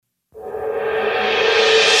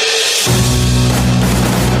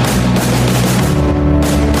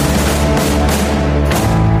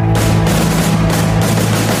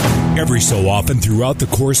So often throughout the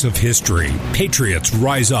course of history, patriots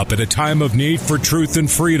rise up at a time of need for truth and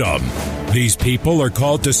freedom. These people are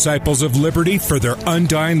called disciples of liberty for their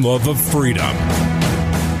undying love of freedom.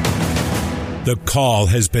 The call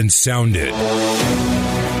has been sounded.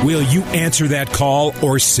 Will you answer that call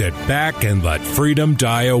or sit back and let freedom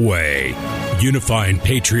die away? Unifying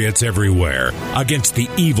patriots everywhere against the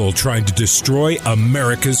evil trying to destroy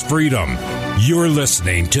America's freedom. You're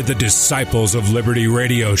listening to the Disciples of Liberty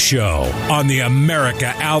radio show on the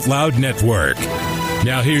America Out Loud Network.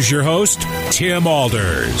 Now here's your host, Tim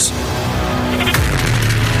Alders. You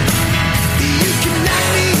can knock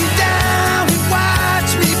me down and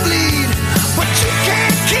watch me bleed, but you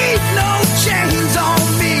can't keep no chains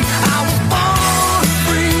on me. I was born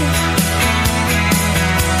free.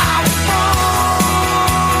 I was born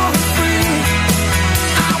free.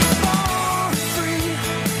 I was born free.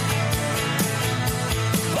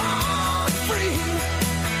 Born free.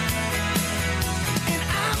 And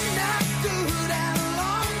I'm not good at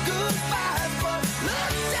long goodbyes, but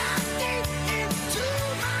look down deep into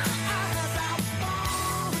my eyes. I was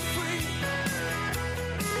born free.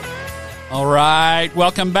 All right,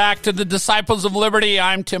 welcome back to the Disciples of Liberty.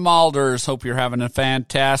 I'm Tim Alders. Hope you're having a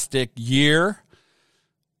fantastic year.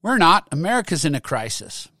 We're not. America's in a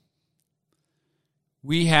crisis.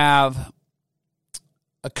 We have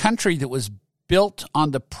a country that was built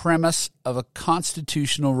on the premise of a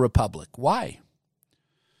constitutional republic. Why?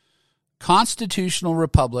 Constitutional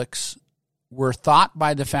republics were thought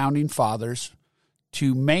by the founding fathers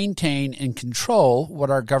to maintain and control what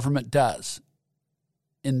our government does.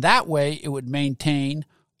 In that way, it would maintain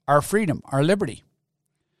our freedom, our liberty.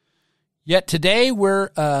 Yet today,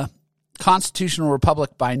 we're a constitutional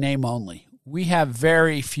republic by name only. We have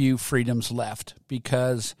very few freedoms left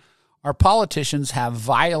because our politicians have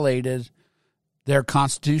violated their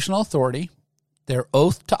constitutional authority, their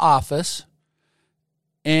oath to office,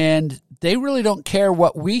 and they really don't care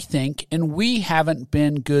what we think, and we haven't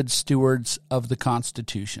been good stewards of the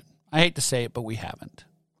Constitution. I hate to say it, but we haven't.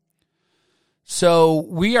 So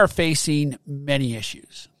we are facing many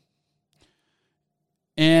issues.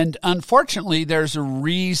 And unfortunately, there's a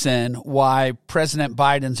reason why President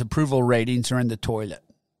Biden's approval ratings are in the toilet.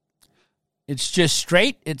 It's just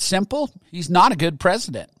straight, it's simple. He's not a good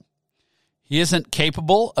president. He isn't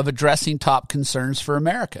capable of addressing top concerns for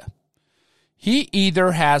America. He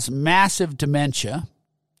either has massive dementia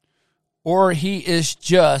or he is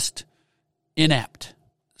just inept.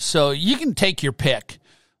 So you can take your pick.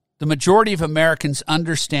 The majority of Americans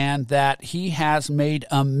understand that he has made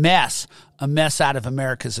a mess out of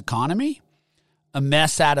America's economy, a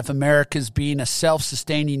mess out of America's being a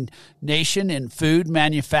self-sustaining nation in food,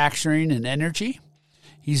 manufacturing, and energy.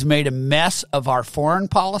 He's made a mess of our foreign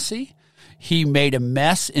policy. He made a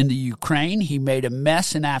mess in the Ukraine. He made a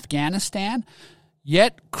mess in Afghanistan.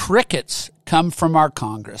 Yet crickets come from our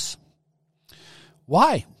Congress.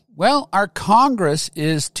 Why? Well, our Congress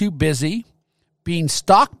is too busy being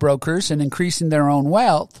stockbrokers and increasing their own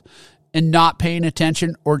wealth and not paying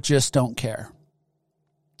attention or just don't care.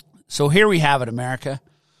 So here we have it, America.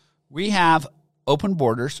 We have open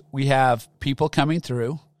borders. We have people coming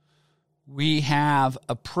through. We have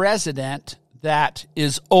a president that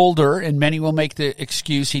is older, and many will make the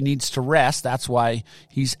excuse he needs to rest. That's why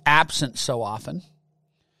he's absent so often.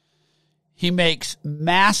 He makes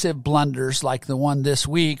massive blunders like the one this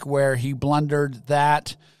week where he blundered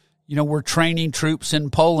that we're training troops in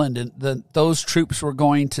Poland, and those troops were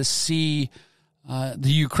going to see the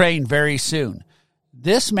Ukraine very soon.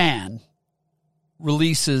 This man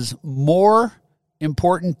releases more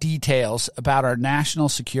important details about our national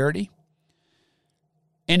security.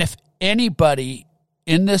 And if anybody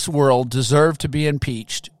in this world deserved to be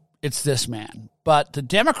impeached, it's this man. But the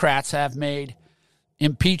Democrats have made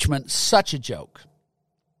impeachment such a joke.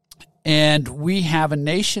 And we have a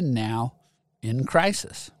nation now in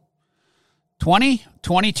crisis.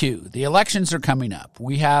 2022, the elections are coming up.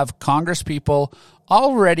 We have Congress people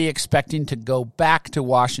already expecting to go back to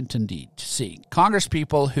Washington, D.C. Congress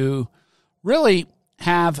people who really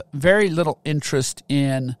have very little interest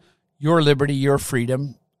in your liberty, your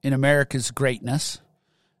freedom, in America's greatness,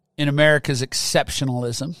 in America's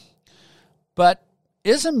exceptionalism. But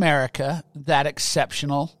is America that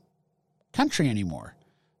exceptional country anymore?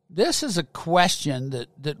 This is a question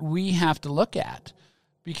that we have to look at.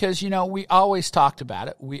 Because, we always talked about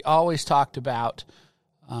it. We always talked about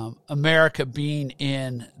America being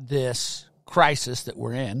in this crisis that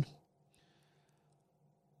we're in.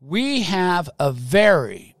 We have a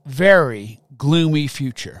very, very gloomy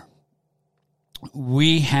future.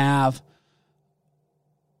 We have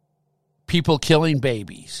people killing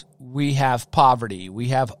babies. we have poverty, we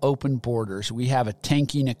have open borders, we have a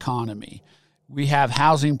tanking economy, we have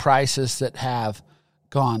housing prices that have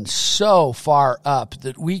gone so far up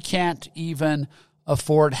that we can't even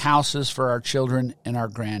afford houses for our children and our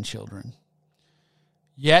grandchildren.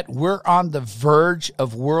 Yet we're on the verge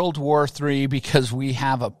of World War III because we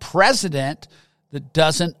have a president that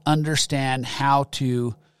doesn't understand how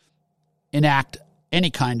to enact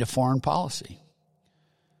any kind of foreign policy.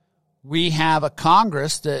 We have a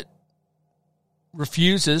Congress that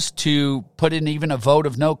refuses to put in even a vote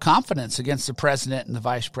of no confidence against the president and the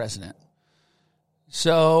vice president.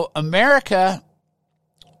 So America,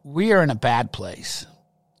 we are in a bad place.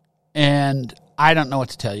 And I don't know what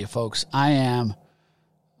to tell you, folks. I am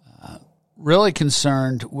really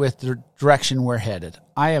concerned with the direction we're headed.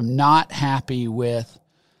 I am not happy with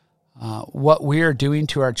what we are doing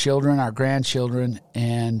to our children, our grandchildren,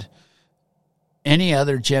 and any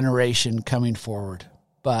other generation coming forward.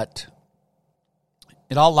 But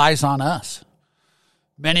it all lies on us.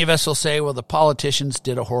 Many of us will say, well, the politicians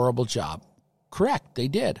did a horrible job. Correct, they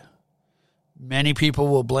did. Many people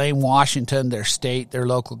will blame Washington, their state, their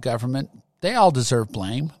local government. They all deserve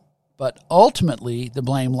blame. But ultimately, the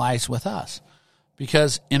blame lies with us.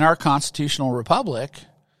 Because in our constitutional republic,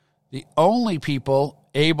 the only people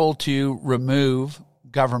able to remove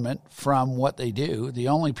government from what they do, the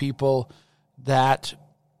only people that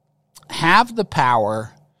have the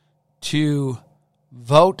power to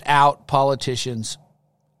vote out politicians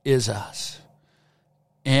is us.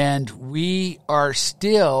 And we are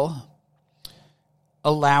still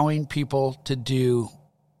allowing people to do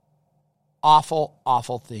awful,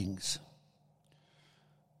 awful things.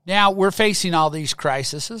 Now, we're facing all these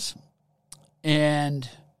crises, and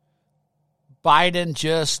Biden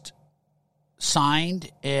just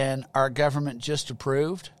signed and our government just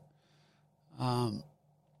approved an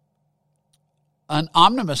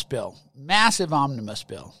omnibus bill, massive omnibus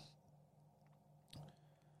bill.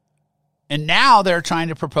 And now they're trying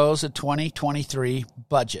to propose a 2023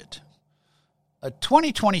 budget. A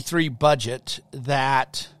 2023 budget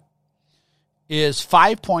that is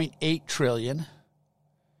 $5.8 trillion.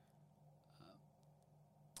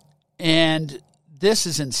 And this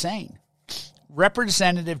is insane.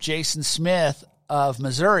 Representative Jason Smith of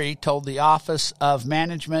Missouri told the Office of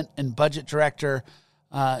Management and Budget Director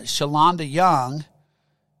Shalonda Young,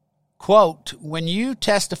 quote, when you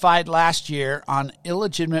testified last year on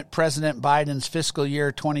illegitimate President Biden's fiscal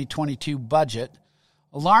year 2022 budget,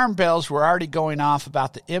 alarm bells were already going off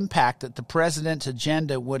about the impact that the president's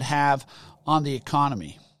agenda would have on the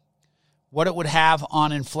economy, what it would have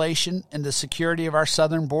on inflation and the security of our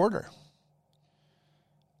southern border.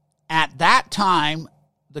 At that time,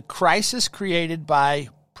 the crisis created by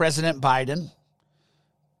President Biden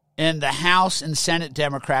and the House and Senate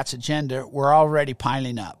Democrats' agenda were already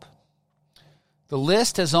piling up. The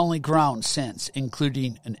list has only grown since,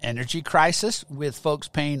 including an energy crisis with folks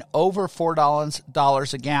paying over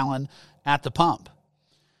 $4 a gallon at the pump.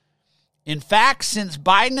 In fact, since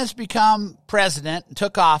Biden has become president and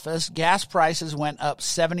took office, gas prices went up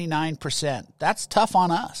 79%. That's tough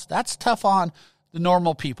on us. That's tough on the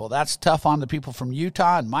normal people. That's tough on the people from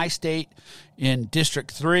Utah and my state in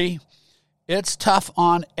District 3. It's tough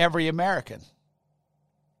on every American.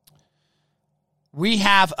 We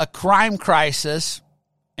have a crime crisis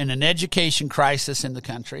and an education crisis in the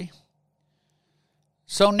country.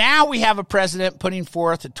 So now we have a president putting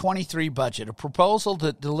forth a 23 budget, a proposal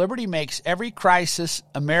that deliberately makes every crisis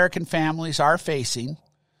American families are facing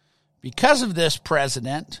because of this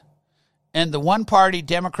president and the one-party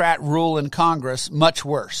Democrat rule in Congress much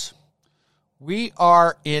worse. We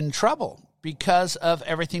are in trouble because of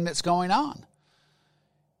everything that's going on.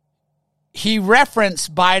 He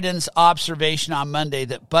referenced Biden's observation on Monday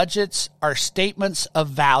that budgets are statements of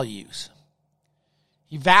values.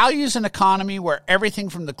 He values an economy where everything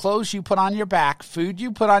from the clothes you put on your back, food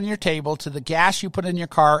you put on your table, to the gas you put in your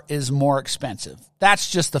car is more expensive. That's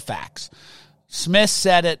just the facts. Smith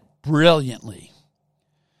said it brilliantly.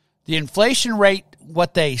 The inflation rate,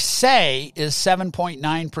 what they say, is 7.9%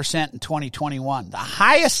 in 2021, the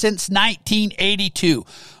highest since 1982.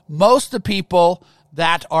 Most of the people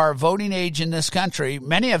that are voting age in this country,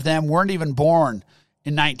 many of them weren't even born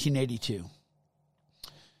in 1982.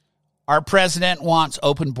 Our president wants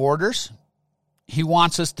open borders. He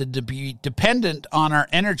wants us to be dependent on our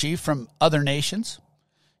energy from other nations.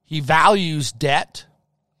 He values debt.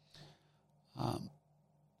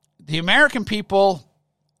 The American people,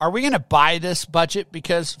 are we going to buy this budget?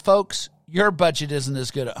 Because, folks, your budget isn't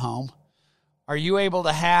as good at home. Are you able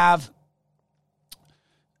to have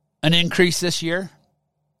an increase this year?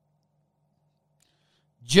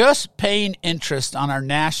 Just paying interest on our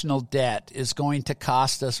national debt is going to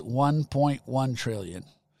cost us $1.1 trillion.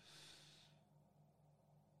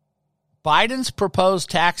 Biden's proposed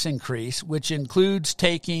tax increase, which includes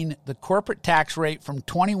taking the corporate tax rate from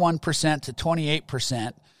 21% to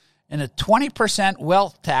 28% and a 20%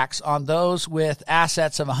 wealth tax on those with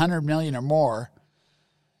assets of $100 million or more,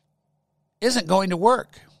 isn't going to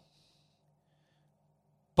work.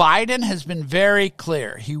 Biden has been very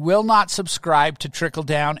clear. He will not subscribe to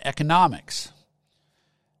trickle-down economics.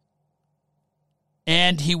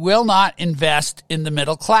 And he will not invest in the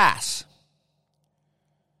middle class.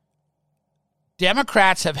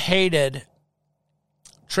 Democrats have hated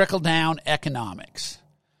trickle-down economics.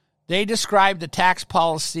 They describe the tax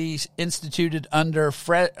policies instituted under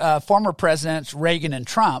former presidents Reagan and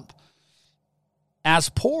Trump as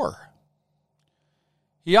poor.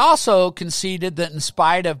 He also conceded that in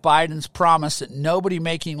spite of Biden's promise that nobody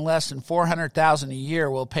making less than $400,000 a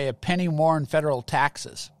year will pay a penny more in federal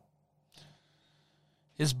taxes,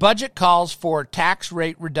 his budget calls for tax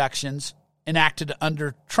rate reductions enacted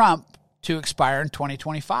under Trump to expire in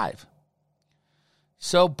 2025.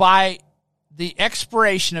 So by the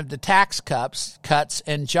expiration of the Tax Cuts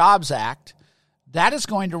and Jobs Act, that is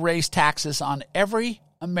going to raise taxes on every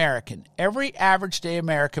American, every average day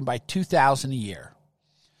American by $2,000 a year.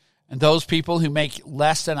 And those people who make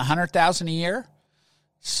less than $100,000 a year.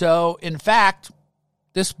 So, in fact,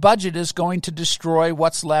 this budget is going to destroy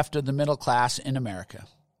what's left of the middle class in America.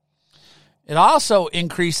 It also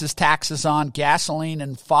increases taxes on gasoline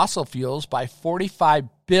and fossil fuels by $45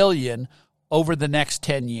 billion over the next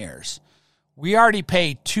 10 years. We already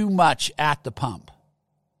pay too much at the pump.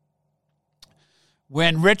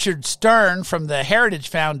 When Richard Stern from the Heritage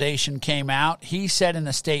Foundation came out, he said in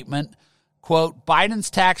a statement, quote, Biden's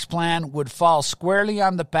tax plan would fall squarely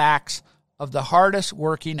on the backs of the hardest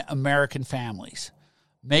working American families.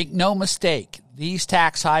 Make no mistake, these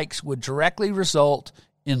tax hikes would directly result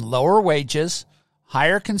in lower wages,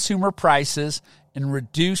 higher consumer prices, and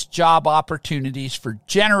reduced job opportunities for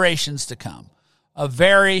generations to come. A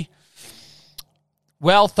very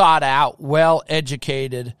well thought out, well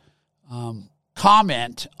educated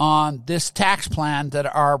comment on this tax plan that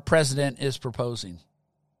our president is proposing.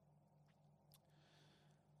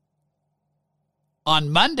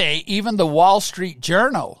 On Monday, even the Wall Street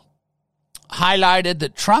Journal highlighted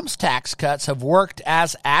that Trump's tax cuts have worked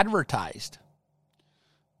as advertised.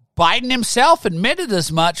 Biden himself admitted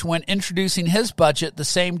as much when introducing his budget the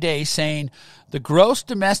same day, saying the gross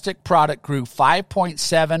domestic product grew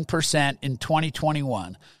 5.7% in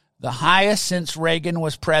 2021, the highest since Reagan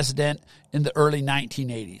was president in the early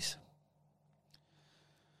 1980s.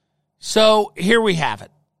 So here we have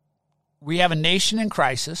it. We have a nation in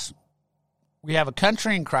crisis. We have a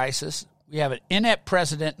country in crisis. We have an inept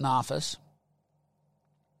president in office.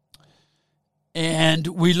 And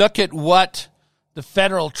we look at what the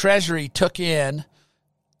federal treasury took in,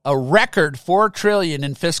 a record $4 trillion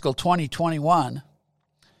in fiscal 2021,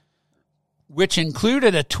 which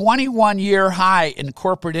included a 21-year high in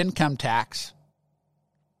corporate income tax.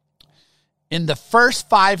 In the first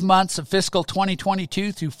 5 months of fiscal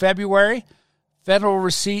 2022 through February, federal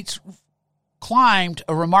receipts climbed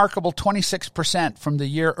a remarkable 26% from the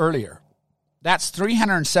year earlier. That's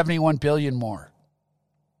 $371 billion more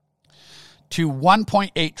to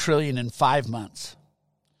 $1.8 trillion in 5 months.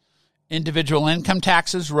 Individual income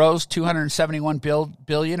taxes rose $271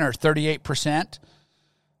 billion or 38%.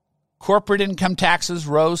 Corporate income taxes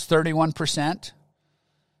rose 31%.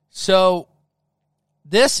 So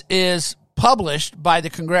this is published by the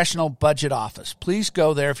Congressional Budget Office. Please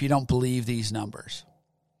go there if you don't believe these numbers.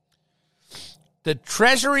 The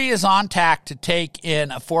Treasury is on track to take in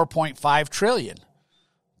a $4.5 trillion,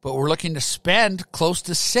 but we're looking to spend close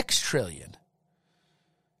to $6 trillion.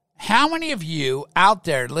 How many of you out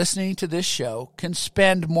there listening to this show can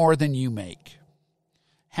spend more than you make?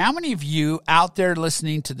 How many of you out there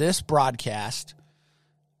listening to this broadcast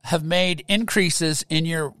have made increases in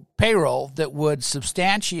your payroll that would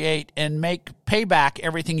substantiate and pay back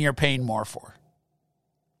everything you're paying more for?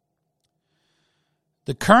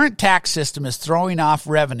 The current tax system is throwing off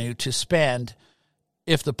revenue to spend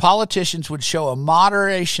if the politicians would show a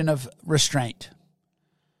moderation of restraint.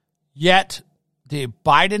 Yet, the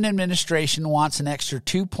Biden administration wants an extra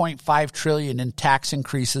 $2.5 trillion in tax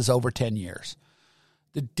increases over 10 years.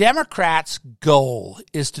 The Democrats' goal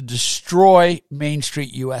is to destroy Main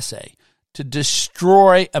Street USA, to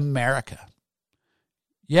destroy America.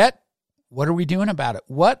 Yet, what are we doing about it?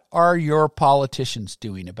 What are your politicians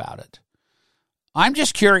doing about it? I'm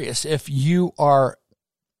just curious if you are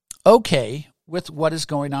okay with what is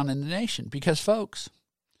going on in the nation. Because, folks,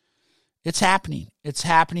 It's happening. It's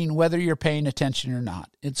happening whether you're paying attention or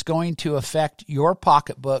not. It's going to affect your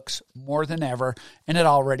pocketbooks more than ever, and it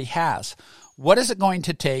already has. What is it going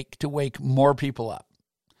to take to wake more people up?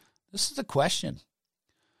 This is the question.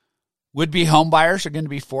 Would-be homebuyers are going to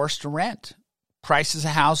be forced to rent. Prices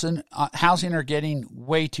of housing are getting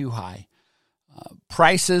way too high.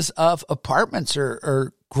 Prices of apartments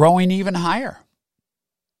are growing even higher.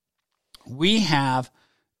 We have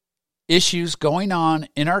issues going on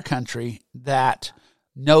in our country that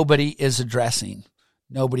nobody is addressing.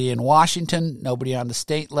 Nobody in Washington, nobody on the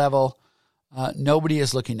state level, nobody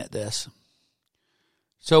is looking at this.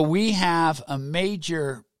 So we have a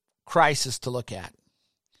major crisis to look at.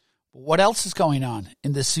 What else is going on?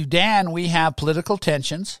 In the Sudan, we have political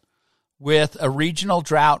tensions with a regional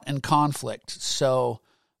drought and conflict. So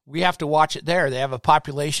we have to watch it there. They have a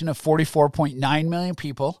population of 44.9 million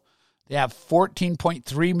people. They have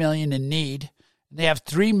 14.3 million in need. They have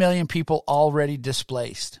 3 million people already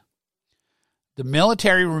displaced. The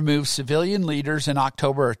military removed civilian leaders in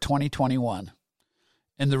October of 2021,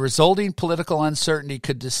 and the resulting political uncertainty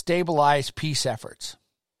could destabilize peace efforts.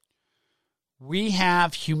 We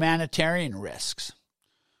have humanitarian risks.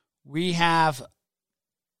 We have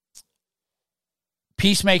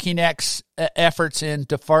peacemaking efforts in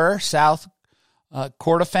Darfur, South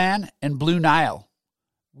Kordofan, and Blue Nile.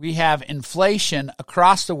 We have inflation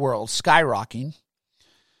across the world skyrocketing,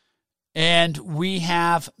 and we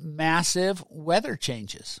have massive weather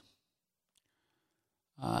changes.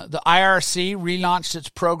 The IRC relaunched its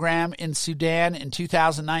program in Sudan in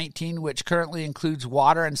 2019, which currently includes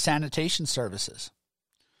water and sanitation services.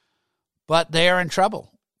 But they are in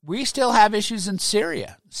trouble. We still have issues in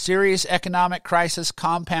Syria. Syria's economic crisis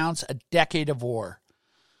compounds a decade of war.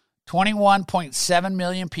 21.7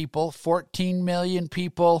 million people, 14 million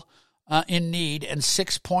people in need, and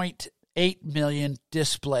 6.8 million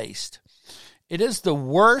displaced. It is the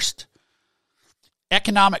worst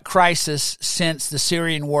economic crisis since the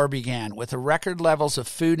Syrian war began, with record levels of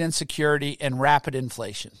food insecurity and rapid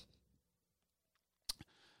inflation.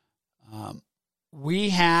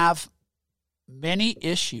 We have many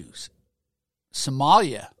issues.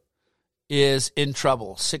 Somalia is in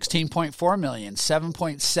trouble. 16.4 million,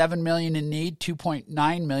 7.7 million in need,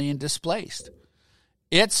 2.9 million displaced.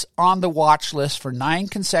 It's on the watch list for 9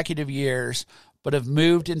 consecutive years, but have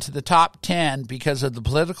moved into the top 10 because of the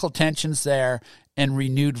political tensions there and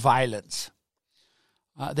renewed violence.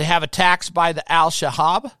 They have attacks by the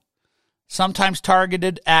Al-Shabaab, sometimes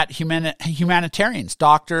targeted at humanitarians,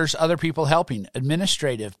 doctors, other people helping,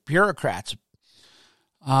 administrative, bureaucrats.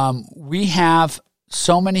 We have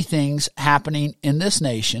so many things happening in this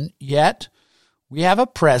nation, yet we have a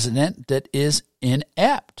president that is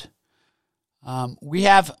inept. We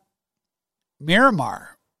have Myanmar.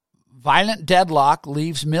 Violent deadlock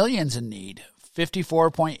leaves millions in need.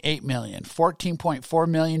 54.8 million, 14.4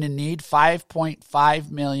 million in need, 5.5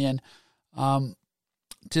 million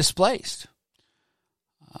displaced.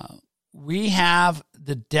 We have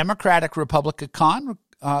the Democratic Republic of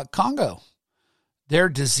Congo. Their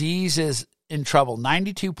disease is in trouble.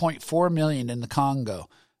 92.4 million in the Congo,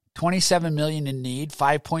 27 million in need,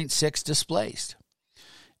 5.6 displaced.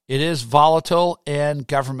 It is volatile and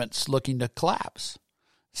governments looking to collapse.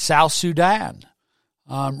 South Sudan,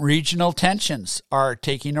 regional tensions are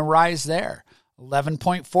taking a rise there.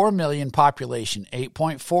 11.4 million population,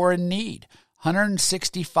 8.4 in need,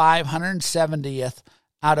 170th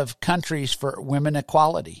out of countries for women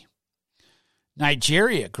equality.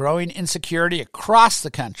 Nigeria, growing insecurity across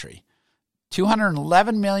the country.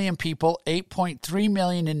 211 million people, 8.3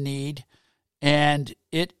 million in need, and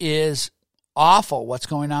it is awful what's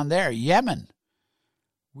going on there. Yemen.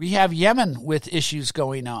 We have Yemen with issues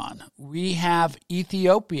going on. We have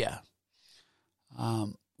Ethiopia.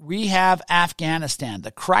 We have Afghanistan,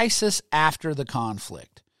 the crisis after the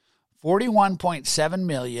conflict. 41.7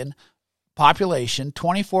 million population,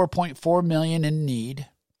 24.4 million in need.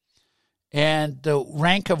 And the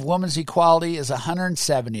rank of women's equality is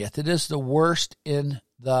 170th. It is the worst in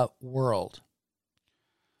the world.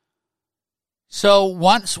 So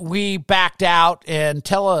once we backed out and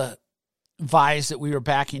televised that we were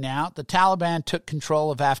backing out, the Taliban took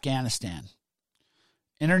control of Afghanistan.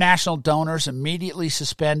 International donors immediately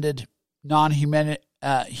suspended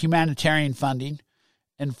humanitarian funding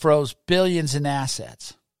and froze billions in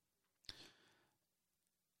assets.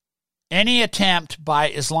 Any attempt by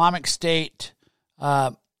Islamic State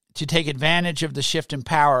to take advantage of the shift in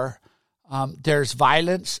power, there's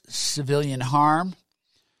violence, civilian harm,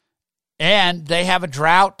 and they have a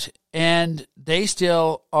drought, and they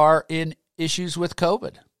still are in issues with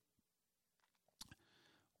COVID.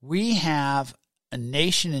 We have a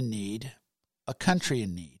nation in need. a country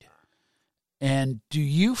in need? And do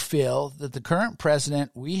you feel that the current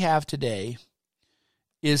president we have today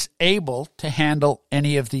is able to handle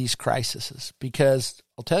any of these crises? Because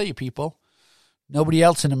I'll tell you, people, nobody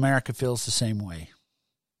else in America feels the same way.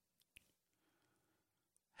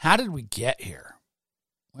 How did we get here?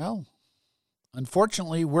 Well,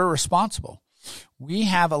 unfortunately, we're responsible. We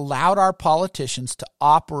have allowed our politicians to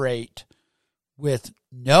operate with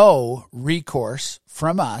no recourse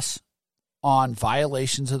from us on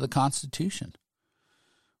violations of the Constitution.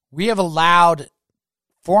 We have allowed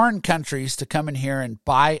foreign countries to come in here and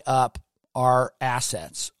buy up our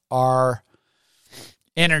assets, our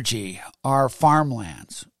energy, our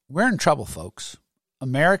farmlands. We're in trouble, folks.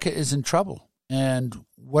 America is in trouble. And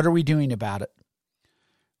what are we doing about it?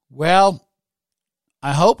 Well,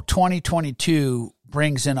 I hope 2022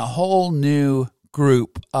 brings in a whole new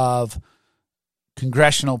group of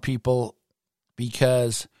congressional people,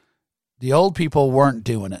 because the old people weren't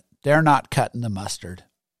doing it. They're not cutting the mustard.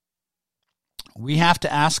 We have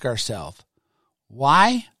to ask ourselves,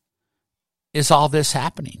 why is all this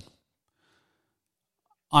happening?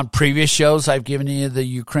 On previous shows, I've given you the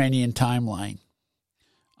Ukrainian timeline.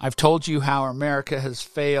 I've told you how America has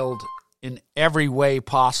failed in every way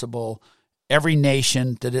possible, every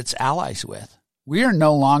nation that it's allies with. We are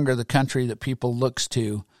no longer the country that people looks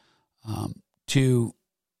to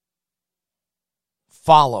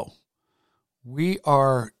follow. We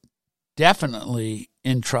are definitely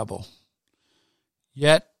in trouble.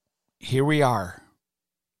 Yet, here we are.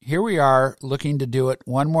 Here we are looking to do it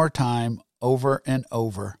one more time, over and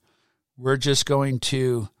over. We're just going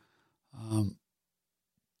to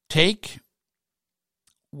take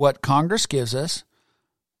what Congress gives us.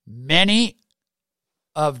 Many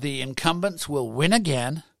of the incumbents will win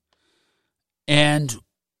again, and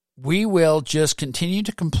we will just continue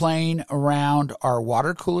to complain around our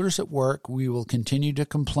water coolers at work. We will continue to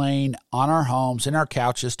complain on our homes, in our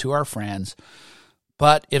couches, to our friends.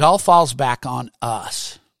 But it all falls back on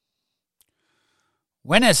us.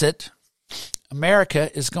 When is it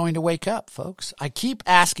America is going to wake up, folks? I keep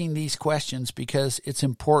asking these questions because it's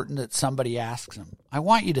important that somebody asks them. I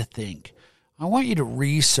want you to think. I want you to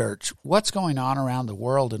research what's going on around the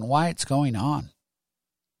world and why it's going on.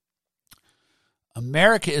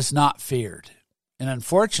 America is not feared. And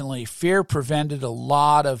unfortunately, fear prevented a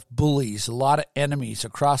lot of bullies, a lot of enemies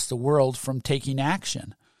across the world from taking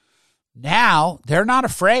action. Now, they're not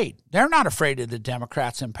afraid. They're not afraid of the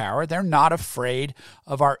Democrats in power. They're not afraid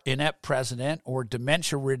of our inept president or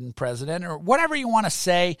dementia-ridden president or whatever you want to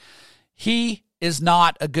say. He is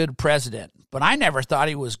not a good president, but I never thought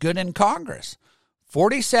he was good in Congress.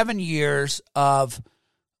 47 years of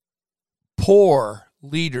poor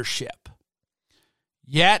leadership.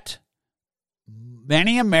 Yet,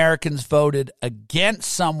 many Americans voted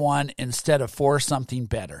against someone instead of for something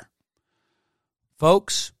better.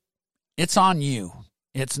 Folks, it's on you.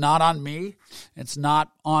 It's not on me. It's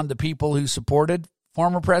not on the people who supported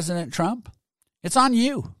former President Trump. It's on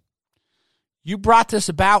you. You brought this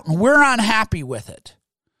about, and we're unhappy with it.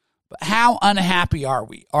 But how unhappy are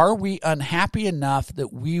we? Are we unhappy enough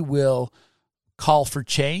that we will call for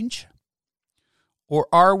change? Or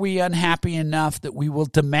are we unhappy enough that we will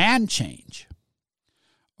demand change?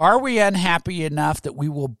 Are we unhappy enough that we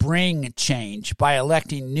will bring change by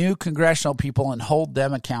electing new congressional people and hold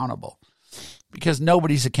them accountable? Because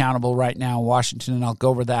nobody's accountable right now in Washington, and I'll go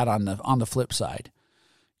over that on the flip side.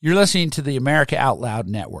 You're listening to the America Out Loud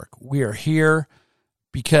Network. We are here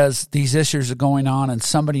because these issues are going on, and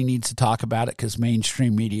somebody needs to talk about it because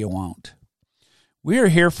mainstream media won't. We are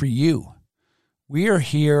here for you. We are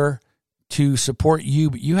here to support you,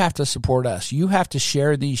 but you have to support us. You have to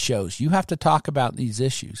share these shows. You have to talk about these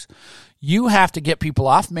issues. You have to get people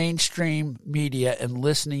off mainstream media and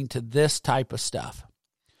listening to this type of stuff.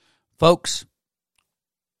 Folks,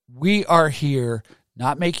 we are here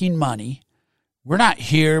not making money. We're not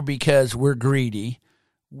here because we're greedy.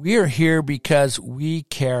 We're here because we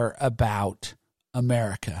care about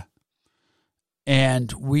America.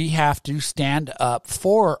 And we have to stand up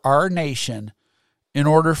for our nation in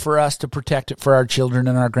order for us to protect it for our children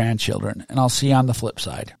and our grandchildren. And I'll see you on the flip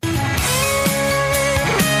side.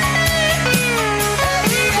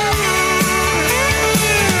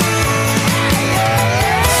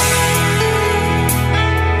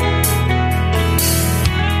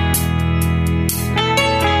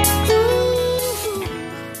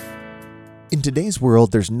 In today's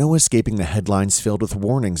world, there's no escaping the headlines filled with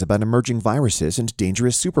warnings about emerging viruses and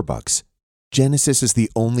dangerous superbugs. Genesis is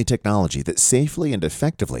the only technology that safely and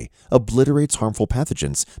effectively obliterates harmful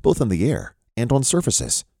pathogens both on the air and on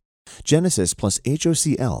surfaces. Genesis plus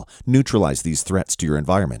HOCl neutralize these threats to your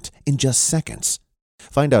environment in just seconds.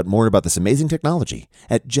 Find out more about this amazing technology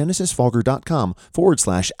at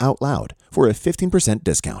genesisfogger.com/outloud for a 15%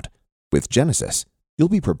 discount. With Genesis, you'll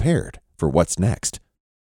be prepared for what's next.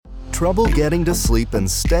 Trouble getting to sleep and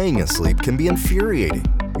staying asleep can be infuriating.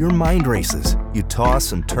 Your mind races. You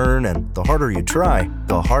toss and turn, and the harder you try,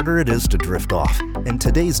 the harder it is to drift off. And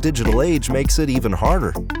today's digital age makes it even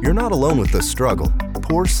harder. You're not alone with this struggle.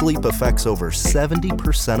 Poor sleep affects over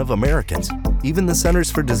 70% of Americans. Even the Centers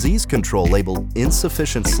for Disease Control labeled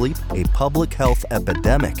insufficient sleep a public health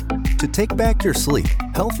epidemic. To take back your sleep,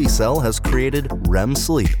 Healthy Cell has created REM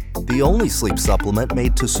Sleep, the only sleep supplement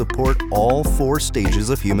made to support all 4 stages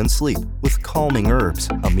of human sleep with calming herbs,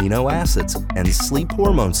 amino acids, and sleep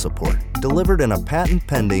hormone support, delivered in a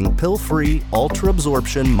patent-pending, pill-free,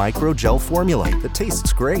 ultra-absorption microgel formula that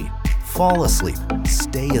tastes great. Fall asleep,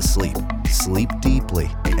 stay asleep, sleep deeply,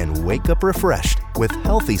 and wake up refreshed with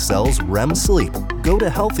Healthy Cell's REM Sleep. Go to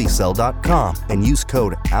healthycell.com and use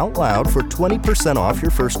code OUTLOUD for 20% off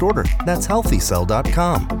your first order. That's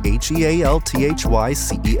healthycell.com,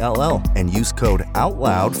 HEALTHYCELL, and use code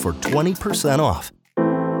OUTLOUD for 20% off.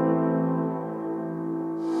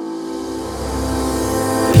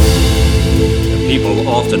 People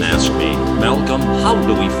often ask me, Malcolm, how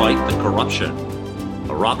do we fight the corruption?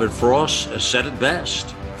 Robert Frost said it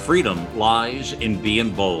best. Freedom lies in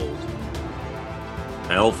being bold.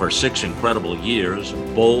 Hell, for 6 incredible years,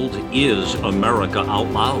 bold is America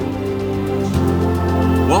Out Loud.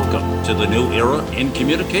 Welcome to the new era in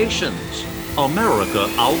communications. America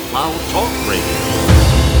Out Loud Talk Radio.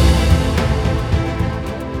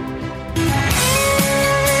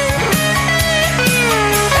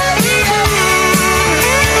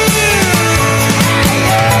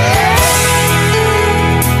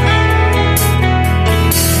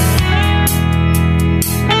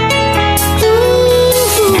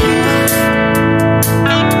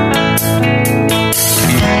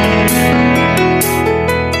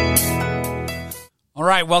 All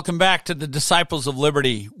right, welcome back to the Disciples of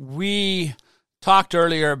Liberty. We talked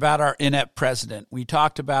earlier about our inept president. We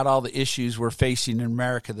talked about all the issues we're facing in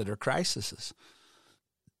America that are crises.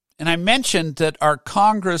 And I mentioned that our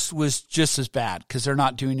Congress was just as bad because they're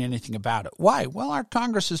not doing anything about it. Why? Well, our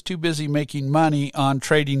Congress is too busy making money on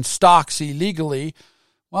trading stocks illegally.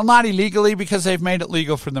 Well, not illegally because they've made it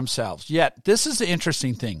legal for themselves. Yet, this is the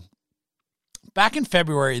interesting thing. Back in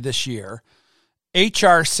February this year,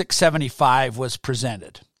 H.R. 675 was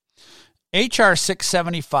presented. H.R.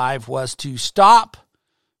 675 was to stop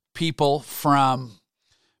people from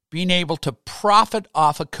being able to profit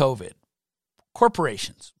off of COVID.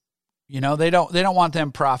 Corporations, they don't want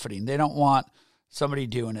them profiting. They don't want somebody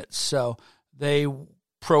doing it. So they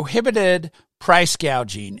prohibited price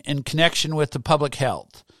gouging in connection with the public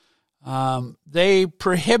health. They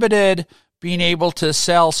prohibited being able to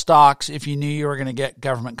sell stocks if you knew you were going to get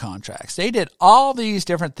government contracts. They did all these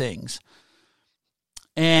different things.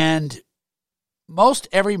 And most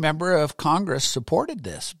every member of Congress supported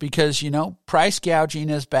this because, price gouging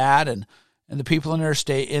is bad and the people in their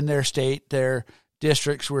state, their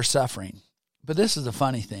districts were suffering. But this is the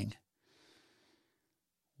funny thing.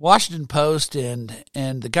 Washington Post and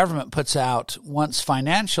the government puts out, once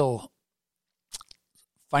financials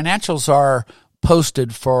are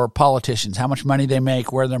posted for politicians, how much money they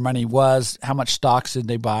make, where their money was, how much stocks did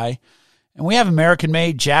they buy. And we have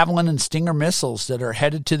American-made Javelin and Stinger missiles that are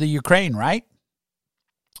headed to the Ukraine, right?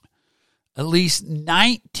 At least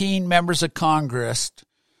 19 members of Congress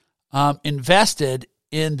invested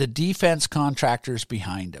in the defense contractors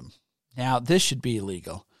behind them. Now, this should be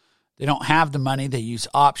illegal. They don't have the money. They use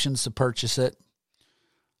options to purchase it.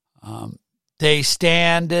 They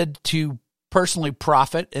stand to personally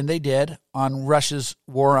profit, and they did, on Russia's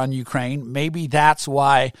war on Ukraine. Maybe that's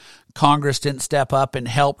why Congress didn't step up and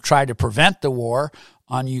help try to prevent the war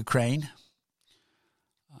on Ukraine.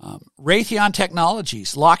 Raytheon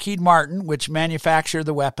Technologies, Lockheed Martin, which manufacture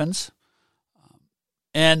the weapons,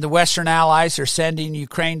 and the Western allies are sending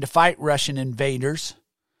Ukraine to fight Russian invaders.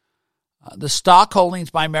 The stock holdings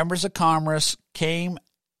by members of Congress came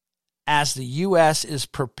as the U.S. is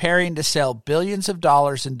preparing to sell billions of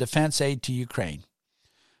dollars in defense aid to Ukraine.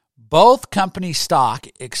 Both companies' stock,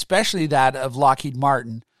 especially that of Lockheed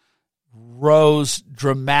Martin, rose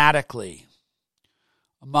dramatically.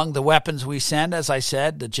 Among the weapons we send, as I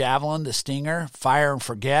said, the Javelin, the Stinger, fire and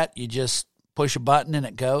forget. You just push a button and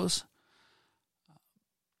it goes.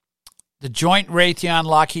 The joint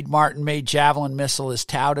Raytheon-Lockheed Martin-made Javelin missile is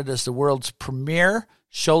touted as the world's premier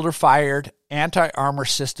shoulder-fired anti-armor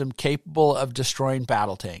system capable of destroying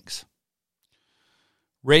battle tanks.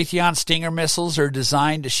 Raytheon Stinger missiles are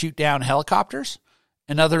designed to shoot down helicopters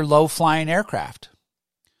and other low-flying aircraft.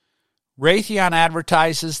 Raytheon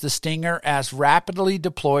advertises the Stinger as rapidly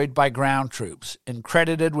deployed by ground troops and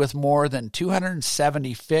credited with more than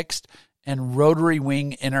 270 fixed and rotary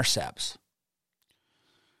wing intercepts.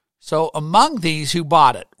 So among these, who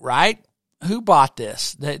bought it, right? Who bought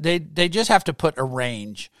this? They just have to put a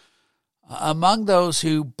range. Among those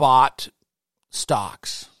who bought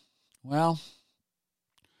stocks, well,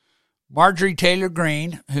 Marjorie Taylor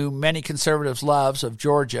Greene, who many conservatives love, of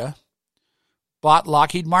Georgia, bought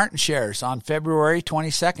Lockheed Martin shares on February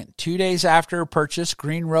 22nd. 2 days after her purchase,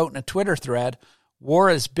 Greene wrote in a Twitter thread, "War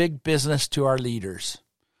is big business to our leaders."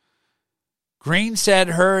 Greene said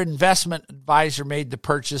her investment advisor made the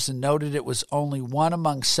purchase and noted it was only one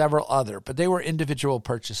among several other, but they were individual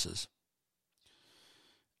purchases.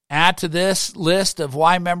 Add to this list of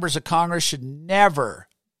why members of Congress should never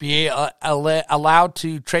be allowed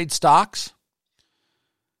to trade stocks.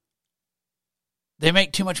 They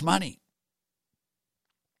make too much money.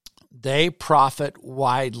 They profit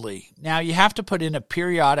widely. Now, you have to put in a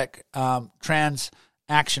periodic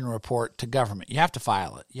transaction report to government. You have to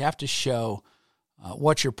file it. You have to show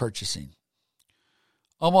what you're purchasing.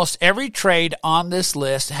 Almost every trade on this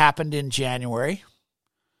list happened in January,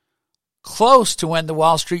 close to when the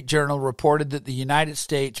Wall Street Journal reported that the United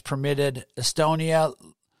States permitted Estonia,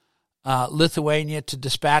 Lithuania to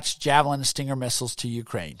dispatch Javelin and Stinger missiles to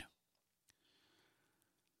Ukraine.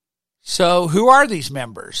 So who are these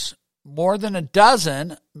members? More than a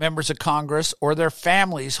dozen members of Congress or their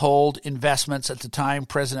families hold investments at the time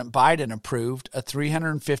President Biden approved a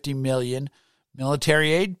 $350 million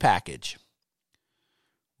military aid package.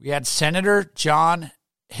 We had Senator John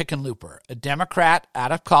Hickenlooper, a Democrat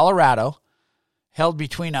out of Colorado, held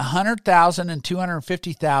between $100,000 and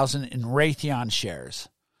 $250,000 in Raytheon shares.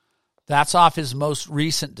 That's off his most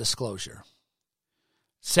recent disclosure.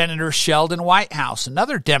 Senator Sheldon Whitehouse,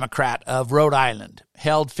 another Democrat of Rhode Island,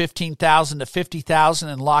 held $15,000 to $50,000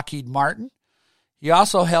 in Lockheed Martin. He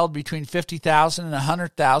also held between $50,000 and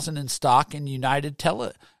 $100,000 in stock in United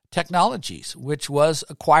Technologies, which was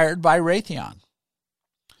acquired by Raytheon.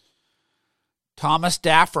 Thomas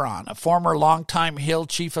Daffron, a former longtime Hill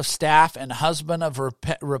chief of staff and husband of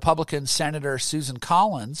Republican Senator Susan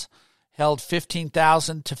Collins, held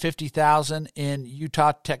 $15,000 to $50,000 in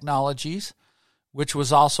Utah Technologies, which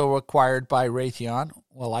was also acquired by Raytheon.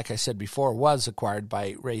 Well, like I said before, was acquired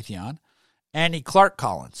by Raytheon. Annie Clark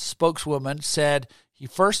Collins, spokeswoman, said he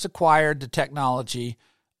first acquired the technology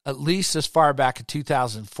at least as far back as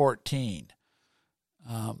 2014,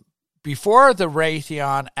 before the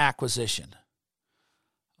Raytheon acquisition.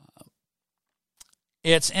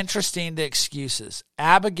 It's interesting, the excuses.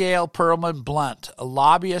 Abigail Perlman Blunt, a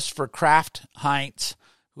lobbyist for Kraft Heinz,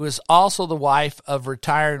 who is also the wife of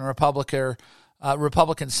retiring Republican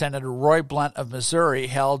Senator Roy Blunt of Missouri,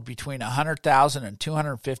 held between $100,000 and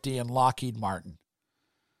 $250,000 in Lockheed Martin.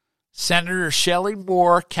 Senator Shelley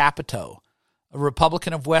Moore Capito, a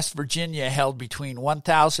Republican of West Virginia, held between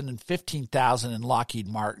 $1,000 and $15,000 in Lockheed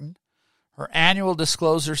Martin. Her annual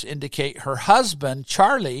disclosures indicate her husband,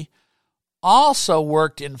 Charlie, also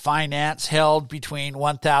worked in finance, held between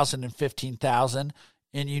 $1,000 and $15,000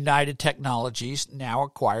 in United Technologies, now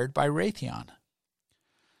acquired by Raytheon.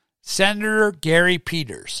 Senator Gary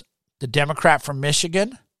Peters, the Democrat from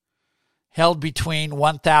Michigan, held between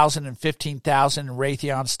 $1,000 and $15,000 in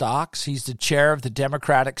Raytheon stocks. He's the chair of the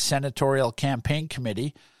Democratic Senatorial Campaign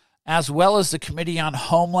Committee, as well as the Committee on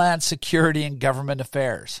Homeland Security and Government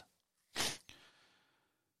Affairs.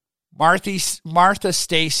 Martha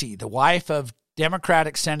Stacey, the wife of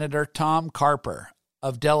Democratic Senator Tom Carper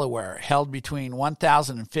of Delaware, held between $1,000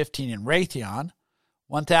 and $15,000 in Raytheon,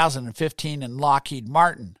 $1,000 and $15,000 in Lockheed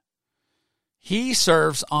Martin. He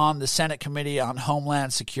serves on the Senate Committee on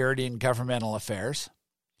Homeland Security and Governmental Affairs.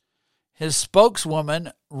 His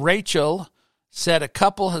spokeswoman, Rachel, said a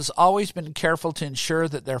couple has always been careful to ensure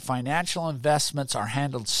that their financial investments are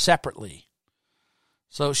handled separately.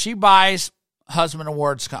 So she buys husband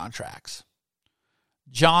awards contracts.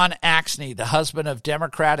 John Axney, the husband of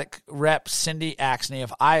Democratic Rep. Cindy Axney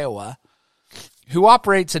of Iowa, who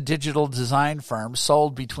operates a digital design firm,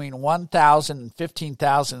 sold between $1,000 and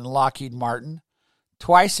 $15,000 in Lockheed Martin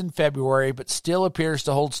twice in February, but still appears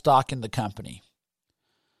to hold stock in the company.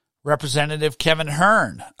 Representative Kevin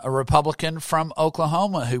Hern, a Republican from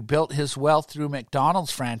Oklahoma who built his wealth through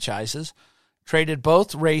McDonald's franchises, traded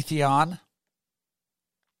both Raytheon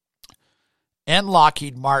and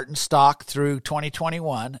Lockheed Martin stock through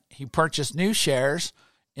 2021. He purchased new shares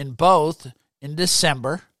in both in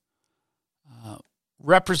December.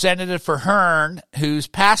 Representative for Hearn, whose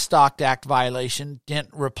past Stock Act violation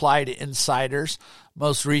didn't reply to insiders'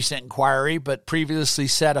 most recent inquiry, but previously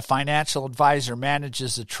said a financial advisor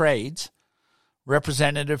manages the trades.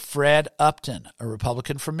 Representative Fred Upton, a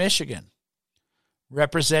Republican from Michigan.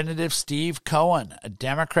 Representative Steve Cohen, a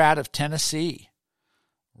Democrat of Tennessee.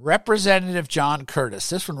 Representative John Curtis.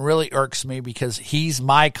 This one really irks me because he's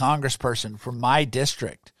my congressperson from my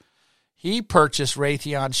district. He purchased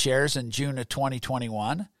Raytheon shares in June of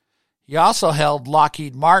 2021. He also held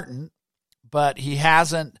Lockheed Martin, but he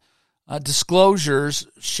hasn't. Disclosures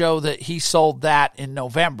show that he sold that in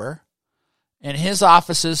November, and his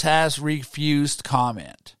offices has refused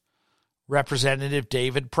comment. Representative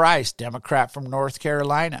David Price, Democrat from North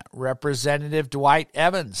Carolina. Representative Dwight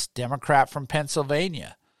Evans, Democrat from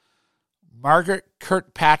Pennsylvania. Margaret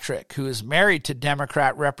Kirkpatrick, who is married to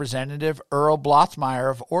Democrat Representative Earl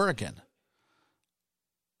Blothmeyer of Oregon.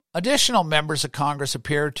 Additional members of Congress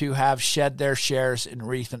appear to have shed their shares in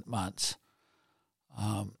recent months.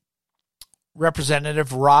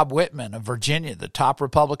 Representative Rob Whitman of Virginia, the top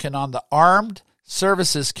Republican on the Armed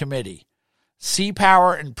Services Committee, Sea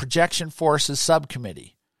Power and Projection Forces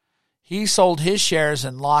Subcommittee. He sold his shares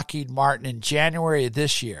in Lockheed Martin in January of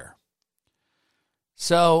this year.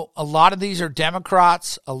 So a lot of these are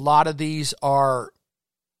Democrats, a lot of these are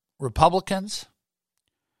Republicans,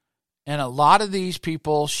 and a lot of these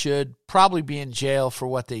people should probably be in jail for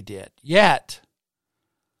what they did. Yet,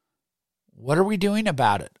 what are we doing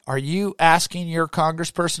about it? Are you asking your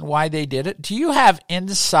congressperson why they did it? Do you have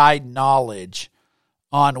inside knowledge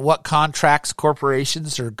on what contracts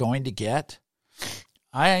corporations are going to get?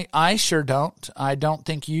 I sure don't. I don't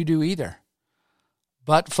think you do either.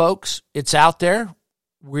 But, folks, it's out there.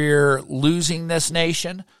 We're losing this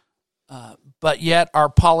nation, but yet our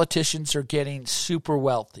politicians are getting super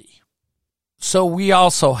wealthy. So we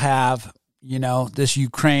also have, this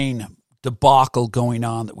Ukraine debacle going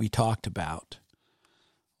on that we talked about.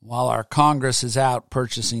 While our Congress is out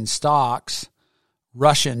purchasing stocks,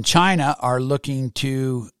 Russia and China are looking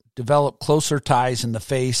to develop closer ties in the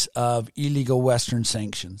face of illegal Western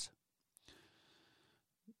sanctions.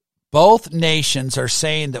 Both nations are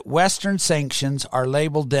saying that Western sanctions are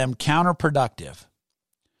labeled them counterproductive.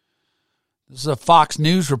 This is a Fox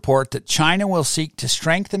News report that China will seek to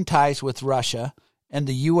strengthen ties with Russia, and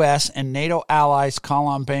the U.S. and NATO allies call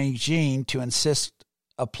on Beijing to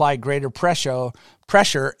apply greater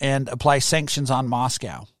pressure and apply sanctions on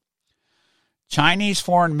Moscow. Chinese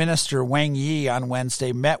Foreign Minister Wang Yi on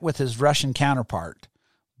Wednesday met with his Russian counterpart.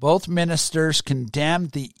 Both ministers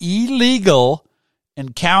condemned the illegal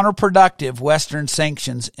and counterproductive Western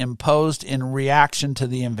sanctions imposed in reaction to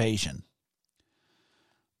the invasion.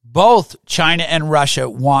 Both China and Russia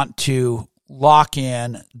want to lock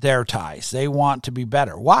in their ties. They want to be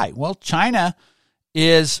better. Why? Well, China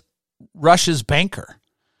is Russia's banker.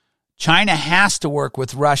 China has to work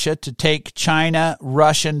with Russia to take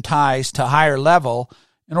China-Russian ties to a higher level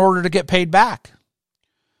in order to get paid back.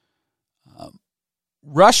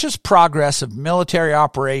 Russia's progress of military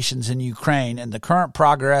operations in Ukraine and the current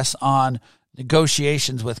progress on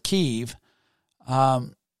negotiations with Kyiv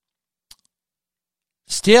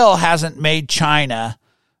still hasn't made China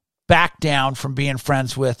back down from being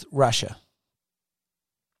friends with Russia.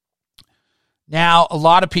 Now, a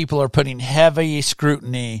lot of people are putting heavy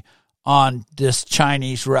scrutiny on this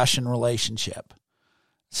Chinese-Russian relationship.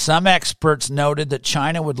 Some experts noted that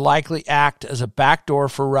China would likely act as a backdoor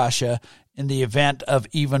for Russia in the event of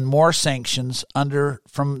even more sanctions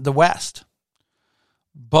from the West.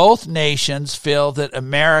 Both nations feel that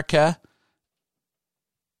America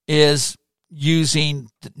is using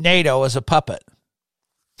NATO as a puppet.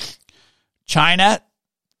 China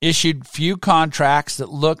issued few contracts that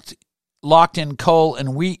locked in coal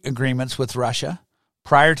and wheat agreements with Russia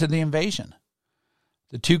prior to the invasion.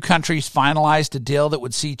 The two countries finalized a deal that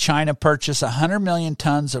would see China purchase 100 million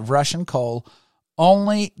tons of Russian coal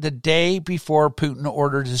only the day before Putin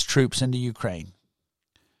ordered his troops into Ukraine.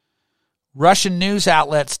 Russian news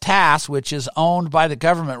outlets TASS, which is owned by the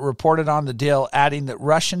government, reported on the deal, adding that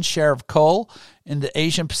Russian share of coal in the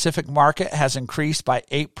Asian Pacific market has increased by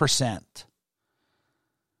 8%.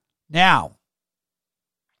 Now,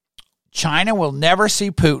 China will never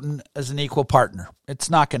see Putin as an equal partner. It's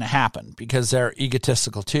not going to happen because they're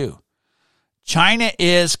egotistical too. China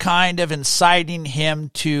is kind of inciting him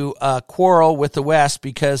to quarrel with the West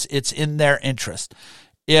because it's in their interest.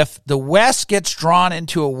 If the West gets drawn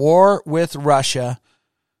into a war with Russia,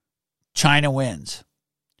 China wins.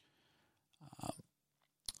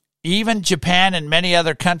 Even Japan and many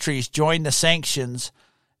other countries joined the sanctions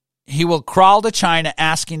he will crawl to China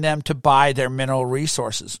asking them to buy their mineral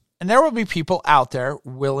resources. And there will be people out there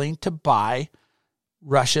willing to buy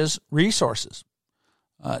Russia's resources.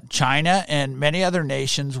 China and many other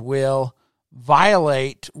nations will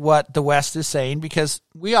violate what the West is saying because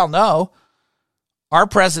we all know our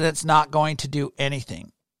president's not going to do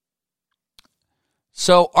anything.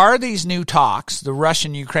 So are these new talks, the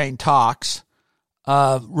Russian-Ukraine talks,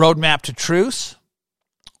 a roadmap to truce,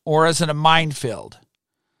 or is it a minefield?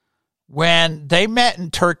 When they met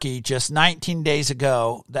in Turkey just 19 days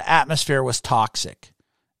ago, the atmosphere was toxic.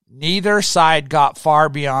 Neither side got far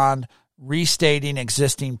beyond restating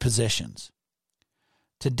existing positions.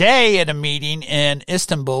 Today, at a meeting in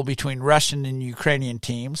Istanbul between Russian and Ukrainian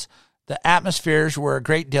teams, the atmospheres were a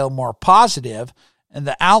great deal more positive, and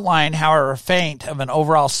the outline, however faint, of an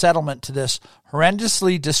overall settlement to this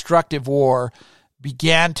horrendously destructive war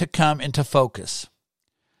began to come into focus.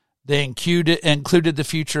 They included the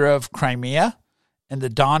future of Crimea and the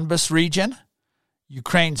Donbas region,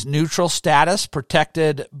 Ukraine's neutral status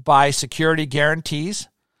protected by security guarantees,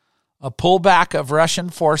 a pullback of Russian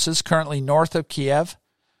forces currently north of Kiev,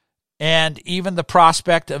 and even the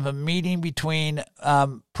prospect of a meeting between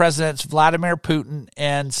Presidents Vladimir Putin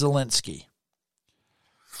and Zelensky.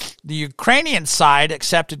 The Ukrainian side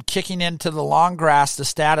accepted kicking into the long grass the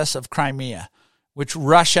status of Crimea, which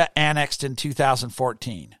Russia annexed in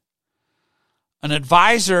 2014. An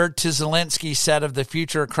advisor to Zelensky said of the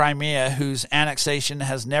future of Crimea, whose annexation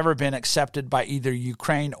has never been accepted by either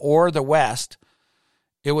Ukraine or the West,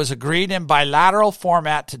 it was agreed in bilateral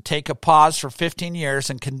format to take a pause for 15 years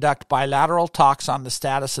and conduct bilateral talks on the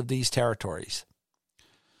status of these territories.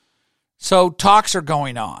 So talks are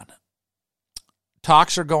going on.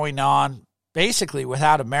 Talks are going on basically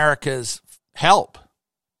without America's help.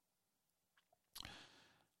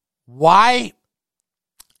 Why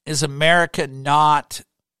is America not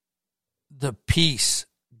the peace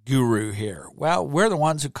guru here? Well, we're the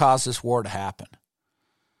ones who caused this war to happen.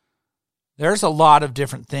 There's a lot of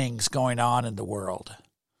different things going on in the world.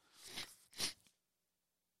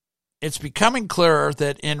 It's becoming clearer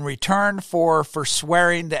that in return for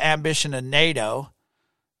forswearing the ambition of NATO,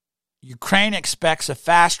 Ukraine expects a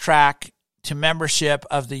fast track to membership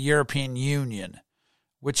of the European Union,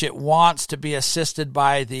 which it wants to be assisted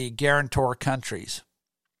by the guarantor countries.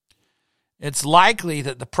 It's likely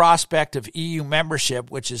that the prospect of EU membership,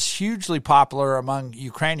 which is hugely popular among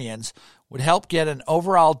Ukrainians, would help get an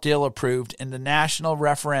overall deal approved in the national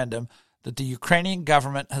referendum that the Ukrainian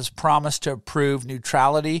government has promised to approve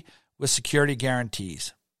neutrality with security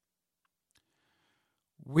guarantees.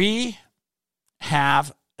 We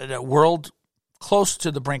have a world close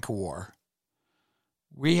to the brink of war.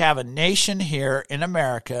 We have a nation here in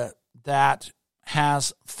America that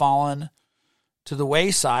has fallen to the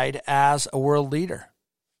wayside as a world leader.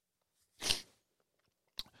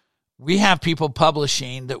 We have people